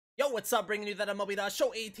what's up? Bringing you that MLB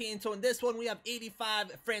Show 18. So in this one, we have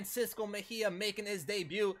 85 Francisco Mejia making his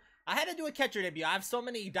debut. I had to do a catcher debut. I have so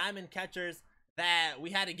many diamond catchers that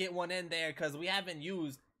we had to get one in there because we haven't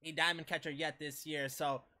used a diamond catcher yet this year.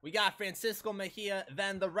 So we got Francisco Mejia.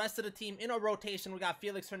 Then the rest of the team in a rotation, we got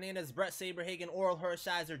Felix Hernandez, Brett Saberhagen, Oral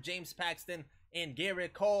Hershiser, James Paxton, and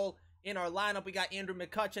Garrett Cole. In our lineup, we got Andrew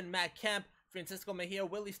McCutchen, Matt Kemp, Francisco Mejia,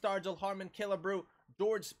 Willie Stargell, Harmon Killebrew,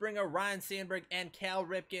 George Springer, Ryan Sandberg, and Cal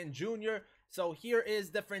Ripken Jr. So here is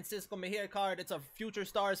the Francisco Mejia card. It's a Future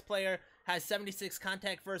Stars player. Has 76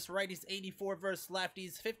 contact versus righties, 84 versus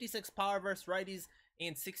lefties, 56 power versus righties,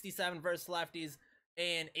 and 67 versus lefties,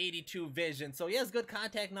 and 82 vision. So he has good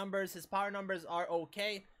contact numbers. His power numbers are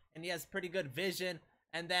okay, and he has pretty good vision.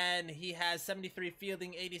 And then he has 73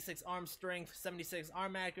 fielding, 86 arm strength, 76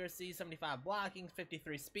 arm accuracy, 75 blocking,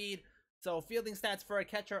 53 speed. So fielding stats for a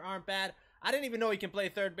catcher aren't bad. I didn't even know he can play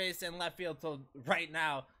third base and left field till right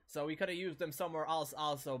now, so we could have used him somewhere else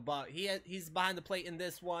also, but he's behind the plate in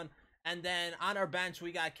this one. And then on our bench,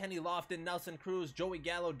 we got Kenny Lofton, Nelson Cruz, Joey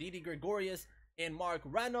Gallo, Didi Gregorius, and Mark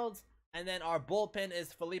Reynolds. And then our bullpen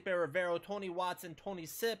is Felipe Rivero, Tony Watson, Tony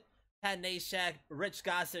Sipp, Pat Neshek, Rich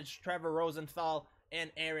Gossage, Trevor Rosenthal,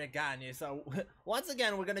 and Eric Gagne. So once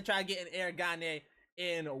again, we're going to try getting Eric Gagne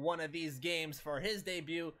in one of these games for his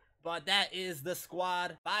debut. But that is the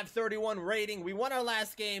squad. 531 rating. We won our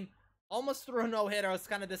last game. Almost threw a no-hitter. I was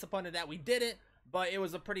kind of disappointed that we did it, but it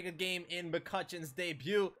was a pretty good game in McCutchen's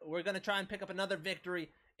debut. We're going to try and pick up another victory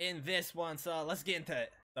in this one, so let's get into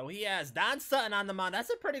it. So he has Don Sutton on the mound.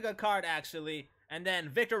 That's a pretty good card, actually. And then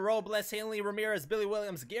Victor Robles, Hanley Ramirez, Billy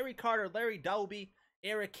Williams, Gary Carter, Larry Doby,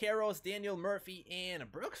 Eric Karros, Daniel Murphy,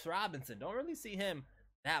 and Brooks Robinson. Don't really see him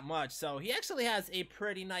that much. So he actually has a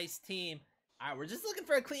pretty nice team. Alright, we're just looking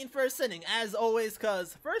for a clean first inning, as always,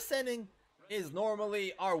 because first inning is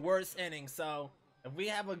normally our worst inning. So if we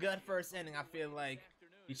have a good first inning, I feel like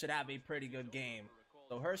we should have a pretty good game.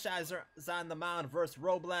 So Hershiser is on the mound versus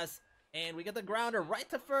Robles, and we get the grounder right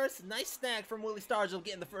to first. Nice snag from Willie Stargell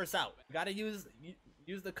getting the first out. We got to use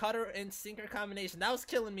the cutter and sinker combination. That was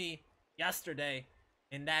killing me yesterday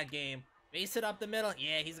in that game. Base it up the middle.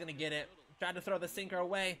 Yeah, he's going to get it. Tried to throw the sinker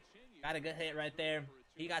away. Got a good hit right there.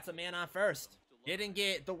 He got some man on first. Didn't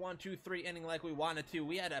get the 1-2-3 inning like we wanted to.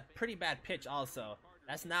 We had a pretty bad pitch also.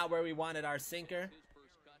 That's not where we wanted our sinker.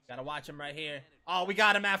 Gotta watch him right here. Oh, we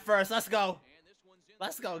got him at first. Let's go.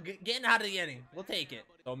 Let's go. Getting out of the inning. We'll take it.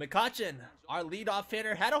 So McCutchen, our leadoff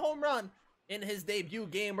hitter, had a home run in his debut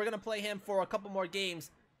game. We're gonna play him for a couple more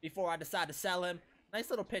games before I decide to sell him. Nice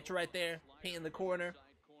little pitch right there. Paint in the corner.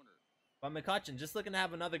 But McCutchen just looking to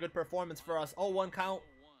have another good performance for us. 0-1 count.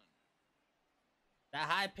 That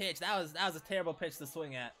high pitch, that was a terrible pitch to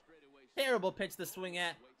swing at. Terrible pitch to swing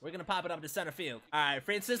at. We're going to pop it up to center field. All right,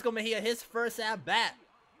 Francisco Mejia, his first at-bat.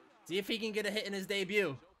 See if he can get a hit in his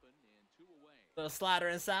debut. Little slider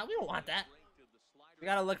inside. We don't want that. We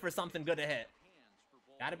got to look for something good to hit.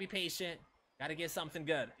 Got to be patient. Got to get something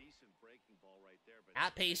good.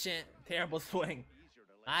 Not patient. Terrible swing.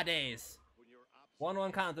 My days.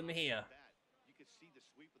 1-1 count to Mejia.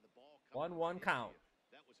 1-1 count.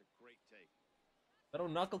 Little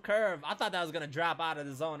knuckle curve. I thought that was going to drop out of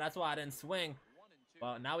the zone. That's why I didn't swing.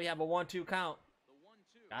 Well, now we have a 1-2 count.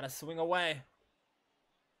 Got to swing away.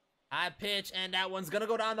 High pitch, and that one's going to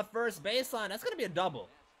go down the first baseline. That's going to be a double.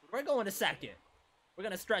 We're going to second. We're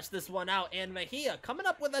going to stretch this one out, and Mejia coming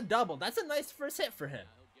up with a double. That's a nice first hit for him.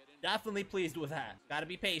 Definitely pleased with that. Got to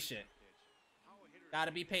be patient. Got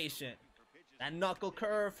to be patient. That knuckle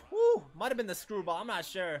curve. Whoo, might have been the screwball. I'm not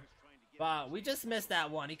sure. But we just missed that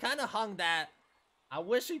one. He kind of hung that. I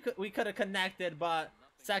wish we could have connected, but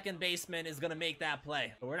second baseman is going to make that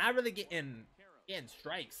play. But we're not really getting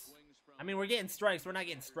strikes. I mean, we're getting strikes. We're not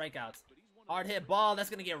getting strikeouts. Hard hit ball. That's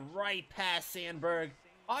going to get right past Sandberg.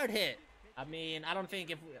 Hard hit. I mean, I don't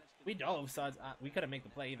think if we dove, so we could have made the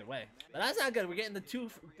play either way. But that's not good. We're getting the two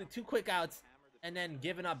quick outs and then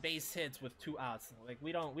giving up base hits with 2 outs. Like,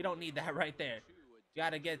 we don't need that right there. You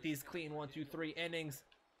got to get these clean 1-2-3 innings.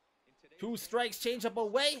 2 strikes, change up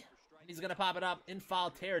away. He's going to pop it up in foul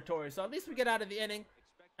territory. So at least we get out of the inning.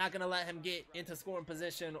 Not going to let him get into scoring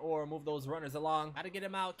position or move those runners along. Got to get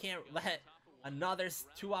him out. Can't let another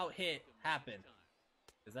 2-out hit happen.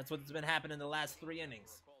 Because that's what's been happening in the last 3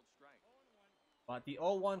 innings. But the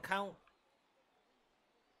 0-1 count.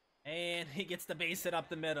 And he gets the base hit up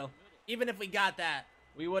the middle. Even if we got that,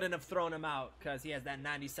 we wouldn't have thrown him out because he has that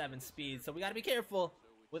 97 speed. So we got to be careful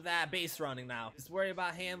with that base running now. Just worry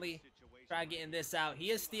about Hanley. Try getting this out. He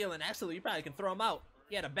is stealing. Actually, you probably can throw him out.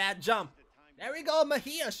 He had a bad jump. There we go.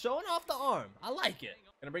 Mejia showing off the arm. I like it.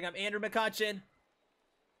 Gonna bring up Andrew McCutchen.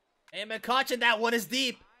 And McCutchen, that one is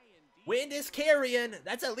deep. Wind is carrying.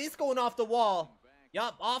 That's at least going off the wall.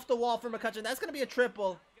 Yup, off the wall for McCutcheon. That's going to be a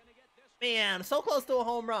triple. Man, so close to a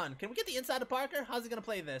home run. Can we get the inside of Parker? How's he going to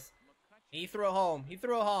play this? He threw it home. He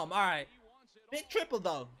threw it home. All right. Big triple,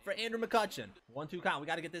 though, for Andrew McCutcheon. 1-2 count. We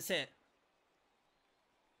got to get this hit.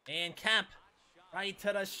 And Kemp right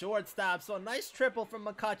to the shortstop. So, nice triple from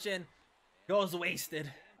McCutcheon. Goes wasted.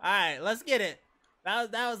 All right, let's get it.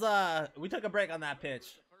 That was we took a break on that pitch.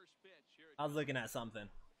 I was looking at something.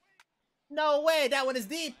 No way. That one is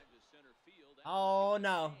deep. Oh,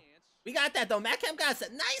 no. We got that, though. Matt Kemp got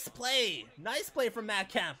it. Nice play. Nice play from Matt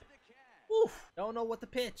Kemp. Oof. Don't know what to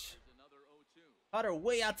pitch. Cutter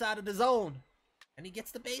way outside of the zone. And he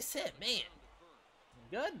gets the base hit. Man.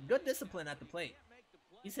 Good discipline at the plate.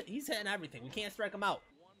 He's hitting everything. We can't strike him out.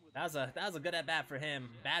 That was a good at bat for him.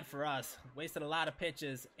 Bad for us. Wasted a lot of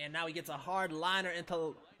pitches. And now he gets a hard liner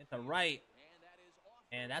into right.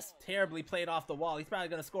 And that's terribly played off the wall. He's probably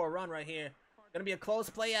going to score a run right here. Going to be a close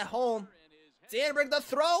play at home. Sandberg the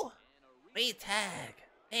throw. Late tag.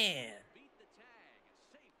 Man.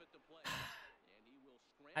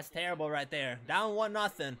 That's terrible right there. Down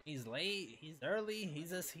 1-0. He's late. He's early.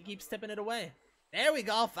 He keeps tipping it away. There we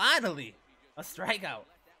go. Finally. A strikeout.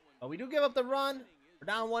 But we do give up the run. We're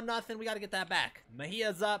down 1-0. We got to get that back.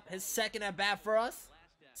 Mejia's up. His second at bat for us.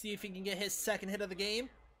 See if he can get his second hit of the game.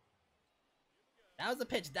 That was a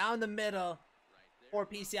pitch down the middle. Poor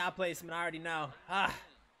PCI placement. I already know.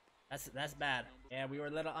 That's bad. Yeah, we were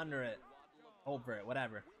a little under it. Over it.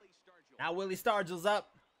 Whatever. Now Willie Stargell's up.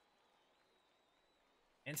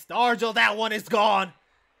 And Stargell, that one is gone.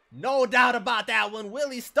 No doubt about that one.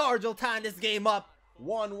 Willie Stargell tying this game up.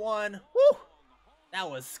 1-1. Woo!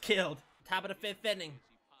 That was killed. Top of the 5th inning.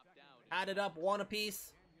 Tied it up 1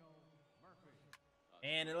 apiece.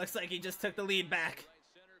 And it looks like he just took the lead back.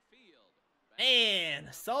 Man,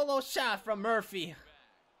 solo shot from Murphy.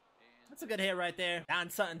 That's a good hit right there.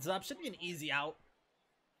 Don Sutton's up. Should be an easy out.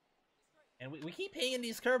 And we keep hitting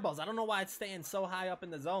these curveballs. I don't know why it's staying so high up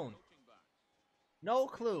in the zone. No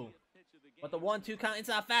clue. But the 1-2 count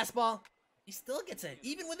inside fastball. He still gets it,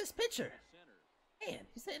 even with his pitcher. Man,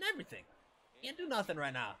 he's hitting everything. Can't do nothing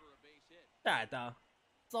right now. Alright, though.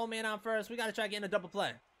 Slow man on first. We got to try getting a double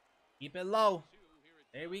play. Keep it low.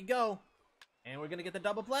 There we go. And we're going to get the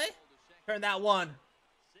double play. Turn that one.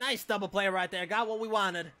 Nice double play right there. Got what we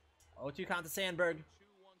wanted. 0-2 count to Sandberg.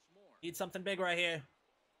 Need something big right here.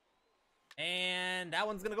 And that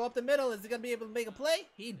one's going to go up the middle. Is he going to be able to make a play?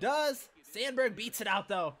 He does. Sandberg beats it out,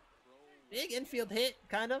 though. Big infield hit,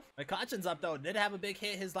 kind of. McCutcheon's up, though. Did have a big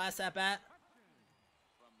hit his last at-bat.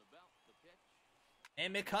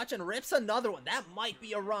 And McCutcheon rips another one. That might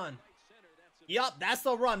be a run. Yup, that's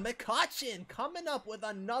the run. McCutcheon coming up with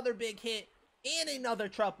another big hit and another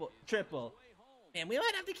triple. And we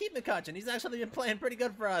might have to keep McCutcheon. He's actually been playing pretty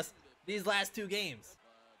good for us these last 2 games.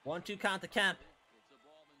 1-2 count to Kemp.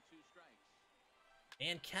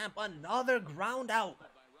 And Kemp, another ground out.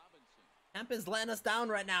 Kemp is letting us down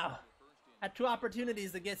right now. Had 2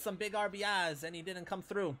 opportunities to get some big RBIs, and he didn't come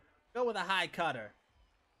through. Go with a high cutter.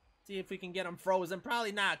 See if we can get him frozen.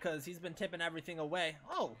 Probably not, because he's been tipping everything away.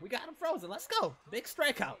 Oh, we got him frozen. Let's go. Big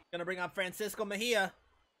strikeout. Gonna bring up Francisco Mejia.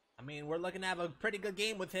 I mean, we're looking to have a pretty good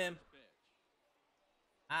game with him.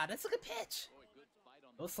 That's a good pitch.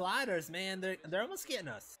 Those sliders, man, they're almost getting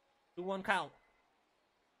us. 2-1 count.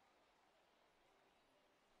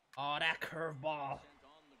 Oh, that curveball.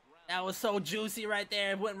 That was so juicy right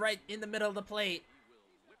there. It went right in the middle of the plate.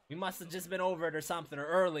 We must have just been over it or something, or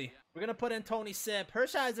early. We're going to put in Tony Sipp.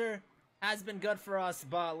 Hershiser has been good for us,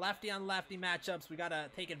 but lefty on lefty matchups, we got to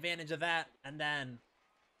take advantage of that. And then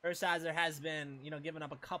Hershiser has been, giving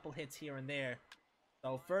up a couple hits here and there.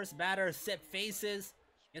 So first batter, Sipp faces.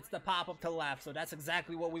 It's the pop-up to left, so that's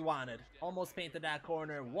exactly what we wanted. Almost painted that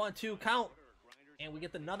corner. 1-2 count. And we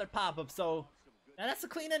get another pop-up, so that's a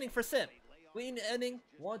clean inning for Sipp. Clean inning.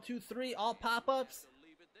 1, 2, 3, all pop-ups.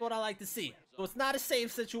 That's what I like to see. So it's not a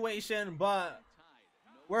safe situation, but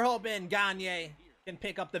we're hoping GAGNE can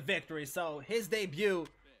pick up the victory. So his debut,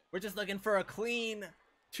 we're just looking for a clean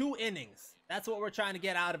 2 innings. That's what we're trying to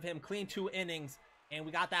get out of him. Clean 2 innings. And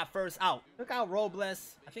we got that first out. Took out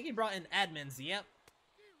Robles. I think he brought in Edmonds. Yep.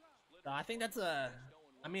 So I think that's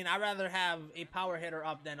I'd rather have a power hitter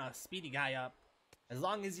up than a speedy guy up. As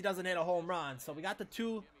long as he doesn't hit a home run. So we got the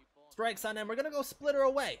 2 strikes on him. We're going to go splitter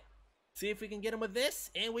away. See if we can get him with this.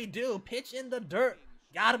 And we do. Pitch in the dirt.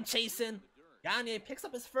 Got him chasing. GAGNE picks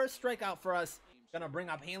up his first strikeout for us. Going to bring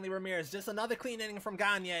up Hanley Ramirez. Just another clean inning from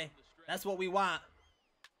GAGNE. That's what we want.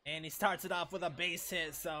 And he starts it off with a base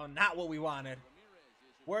hit. So not what we wanted.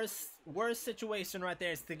 Worst situation right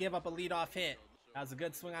there is to give up a leadoff hit. That was a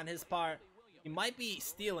good swing on his part. He might be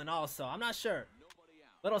stealing also. I'm not sure.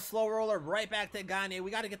 Little slow roller right back to GAGNE.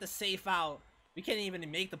 We got to get the safe out. We can't even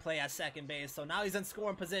make the play at second base. So now he's in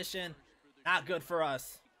scoring position. Not good for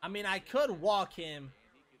us. I mean, I could walk him,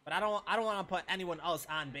 but I don't want to put anyone else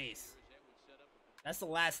on base. That's the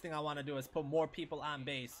last thing I want to do, is put more people on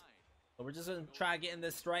base. So we're just going to try getting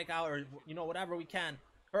this strikeout, or, you know, whatever we can.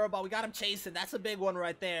 Curveball, we got him chasing. That's a big one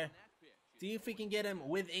right there. See if we can get him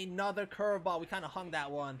with another curveball. We kind of hung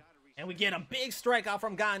that one. And we get a big strikeout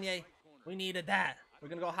from GAGNE. We needed that. We're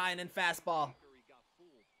going to go high and in fastball.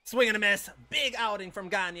 Swing and a miss. Big outing from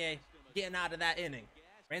GAGNE. Getting out of that inning.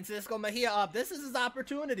 Francisco Mejia up. This is his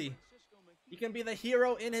opportunity. He can be the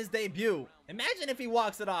hero in his debut. Imagine if he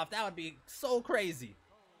walks it off. That would be so crazy.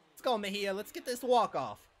 Let's go, Mejia. Let's get this walk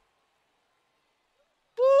off.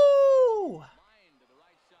 Woo!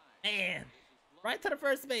 Man. Right to the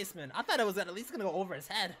first baseman. I thought it was at least going to go over his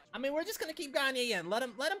head. I mean, we're just going to keep GAGNE in. Let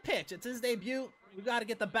him pitch. It's his debut. We got to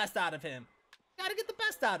get the best out of him. Gotta get the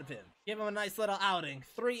best out of him. Give him a nice little outing.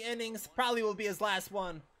 3 innings, probably will be his last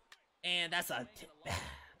one. And that's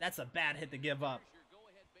a bad hit to give up.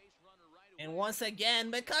 And once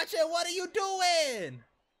again, McCutcheon, what are you doing?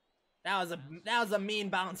 That was a mean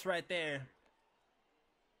bounce right there.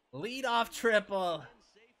 Lead off triple.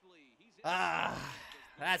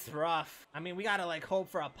 That's rough. I mean, we gotta like hope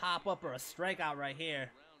for a pop-up or a strikeout right here.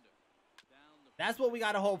 That's what we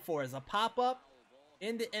gotta hope for, is a pop-up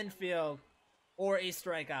in the infield or a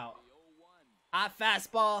strikeout. Hot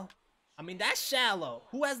fastball. I mean, that's shallow.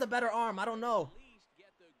 Who has the better arm? I don't know.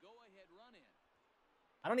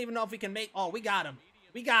 I don't even know if we can make... Oh, we got him.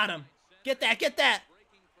 We got him. Get that. Get that.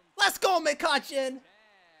 Let's go, McCutcheon.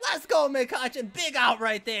 Let's go, McCutcheon. Big out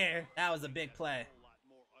right there. That was a big play.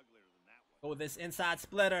 Go with this inside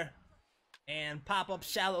splitter. And pop up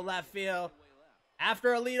shallow left field.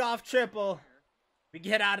 After a leadoff triple, we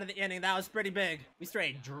get out of the inning. That was pretty big. We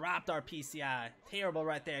straight dropped our PCI. Terrible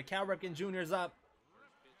right there. Cal Ripken Jr.'s up.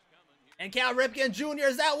 And Cal Ripken Jr.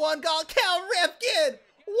 is that one goal. Cal Ripken!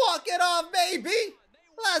 Walk it off, baby!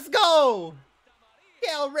 Let's go!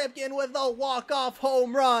 Cal Ripken with a walk-off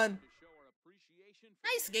home run.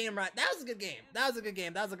 Nice game, right? That was a good game. That was a good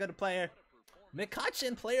game. That was a good player.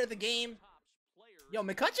 McCutcheon, player of the game. Yo,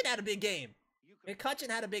 McCutcheon had a big game.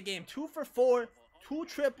 McCutcheon had a big game. 2 for 4, 2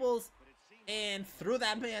 triples, and threw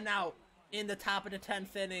that man out in the top of the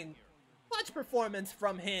 10th inning. Clutch performance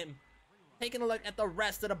from him. Taking a look at the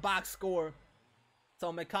rest of the box score.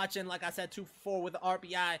 So McCutcheon, like I said, 2 for 4 with the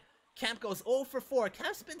RBI. Kemp goes 0 for 4.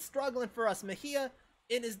 Kemp's been struggling for us. Mejia,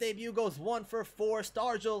 in his debut, goes 1 for 4.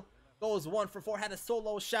 Stargell goes 1 for 4. Had a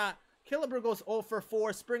solo shot. Killebrew goes 0 for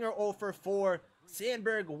 4. Springer 0 for 4.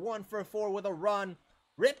 Sandberg 1 for 4 with a run.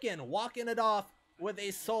 Ripken walking it off with a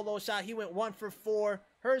solo shot. He went 1 for 4.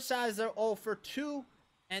 Hershiser 0 for 2.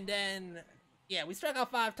 And then, yeah, we struck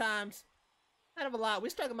out 5 times. Kind of a lot. We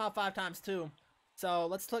struck him out 5 times too. So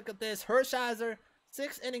let's look at this. Hershiser,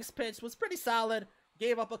 6 innings pitched, was pretty solid.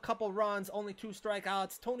 Gave up a couple runs, only 2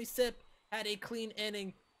 strikeouts. Tony Sipp had a clean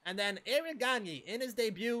inning. And then Eric Gagne, in his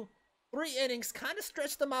debut, 3 innings, kind of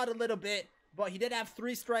stretched him out a little bit. But he did have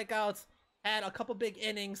 3 strikeouts, had a couple big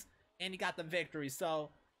innings, and he got the victory. So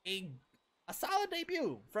a solid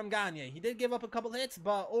debut from Gagne. He did give up a couple hits,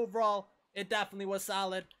 but overall, it definitely was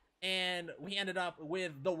solid. And we ended up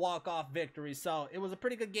with the walk-off victory. So it was a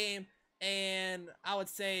pretty good game. And I would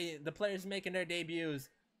say the players making their debuts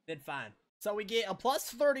did fine. So we get a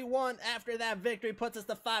 +31 after that victory. Puts us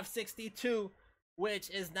to 562,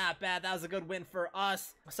 which is not bad. That was a good win for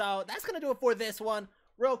us. So that's going to do it for this one.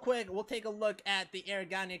 Real quick, we'll take a look at the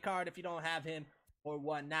Eric Gagne card if you don't have him or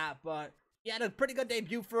whatnot. But he had a pretty good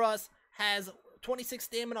debut for us. Has 26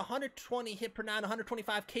 stamina, 120 hit per 9,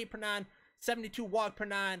 125 K per 9, 72 walk per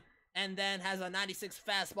 9. And then has a 96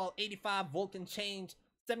 fastball, 85 Vulcan change,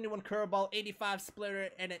 71 curveball, 85 splitter,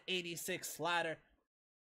 and an 86 slider.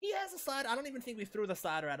 He has a slider. I don't even think we threw the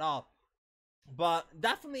slider at all. But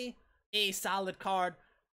definitely a solid card.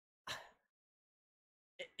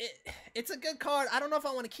 It's a good card. I don't know if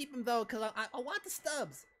I want to keep him, though, because I want the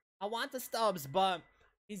stubs. I want the stubs, but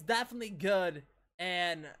he's definitely good.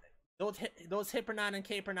 And those hit per 9 and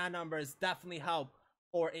K per 9 numbers definitely help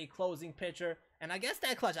for a closing pitcher. And I guess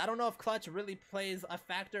that clutch, I don't know if clutch really plays a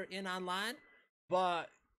factor in online, but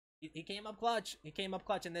he came up clutch. He came up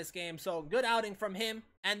clutch in this game. So good outing from him.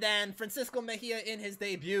 And then Francisco Mejia in his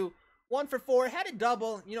debut, 1 for 4, had a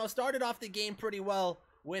double. You know, started off the game pretty well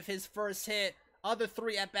with his first hit. Other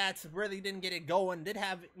 3 at-bats really didn't get it going. Did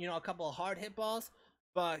have, you know, a couple of hard hit balls,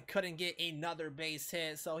 but couldn't get another base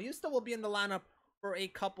hit. So he still will be in the lineup for a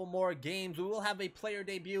couple more games. We will have a player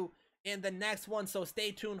debut in the next one, so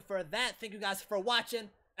stay tuned for that. Thank you guys for watching,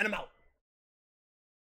 and I'm out.